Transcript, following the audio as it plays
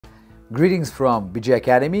Greetings from BG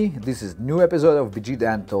Academy. This is new episode of BG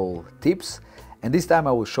Dental Tips, and this time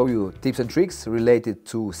I will show you tips and tricks related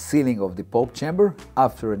to sealing of the pulp chamber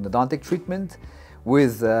after endodontic treatment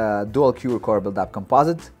with dual cure core build-up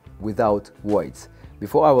composite without voids.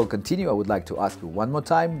 Before I will continue, I would like to ask you one more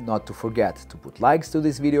time not to forget to put likes to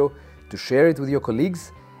this video, to share it with your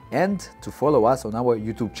colleagues, and to follow us on our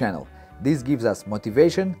YouTube channel. This gives us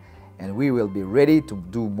motivation, and we will be ready to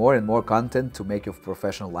do more and more content to make your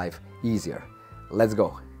professional life easier. Let's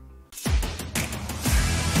go!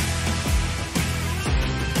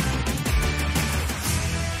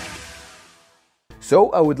 So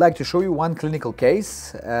I would like to show you one clinical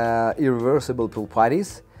case, irreversible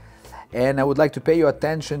pulpitis, and I would like to pay your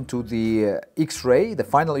attention to the X-ray, the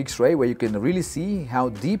final X-ray, where you can really see how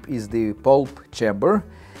deep is the pulp chamber.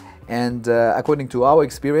 And according to our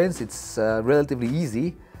experience, it's relatively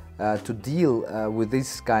easy to deal with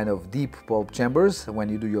this kind of deep pulp chambers when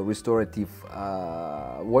you do your restorative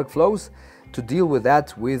workflows, to deal with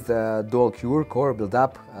that with dual cure core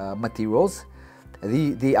build-up materials.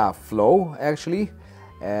 They are flow actually,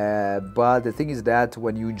 but the thing is that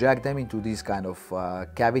when you inject them into these kind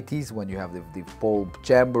of cavities, when you have the pulp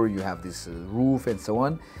chamber, you have this roof and so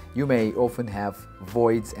on, you may often have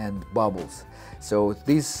voids and bubbles. So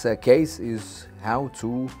this case is how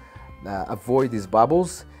to avoid these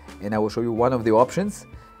bubbles, and I will show you one of the options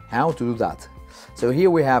how to do that. So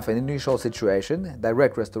here we have an initial situation.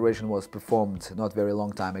 Direct restoration was performed not very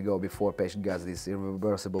long time ago before patient got this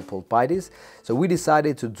irreversible pulpitis. So we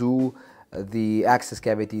decided to do the access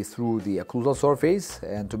cavity through the occlusal surface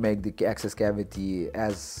and to make the access cavity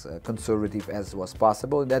as conservative as was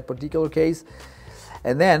possible in that particular case.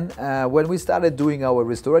 And then when we started doing our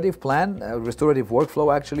restorative plan, restorative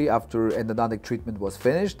workflow actually after endodontic treatment was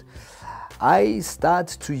finished, I start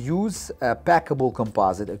to use a packable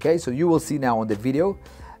composite. Okay, so you will see now on the video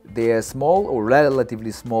the small or relatively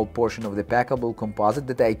small portion of the packable composite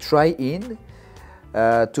that I try in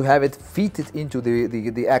to have it fitted into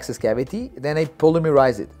the access cavity. Then I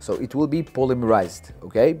polymerize it, so it will be polymerized,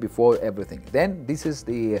 okay, before everything. Then this is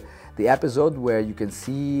the episode where you can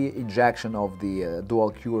see injection of the dual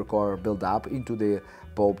cure core build-up into the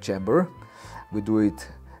pulp chamber. We do it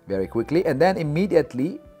very quickly, and then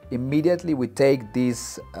immediately we take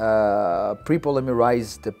this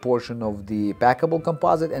pre-polymerized portion of the packable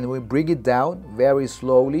composite and we bring it down very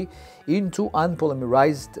slowly into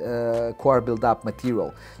unpolymerized core build-up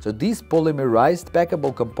material. So this polymerized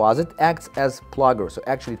packable composite acts as plugger, so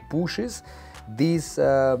actually it pushes this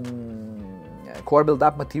core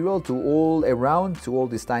build-up material to all around, to all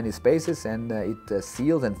these tiny spaces, and it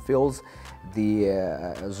seals and fills the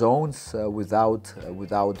zones without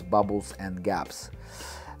bubbles and gaps.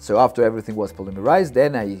 So after everything was polymerized,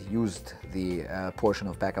 then I used the portion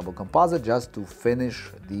of packable composite just to finish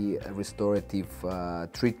the restorative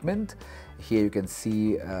treatment. Here you can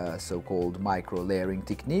see so-called micro-layering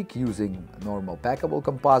technique using normal packable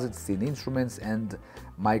composites, thin instruments, and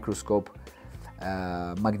microscope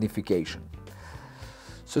magnification.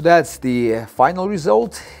 So that's the final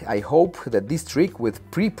result. I hope that this trick with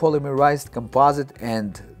pre-polymerized composite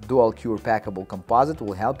and dual cure packable composite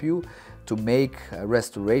will help you to make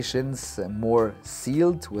restorations more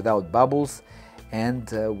sealed without bubbles, and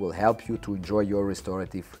will help you to enjoy your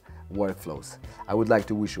restorative workflows. I would like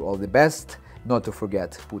to wish you all the best. Not to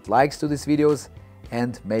forget, put likes to these videos,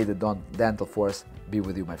 and may the dental force be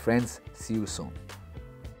with you, my friends. See you soon.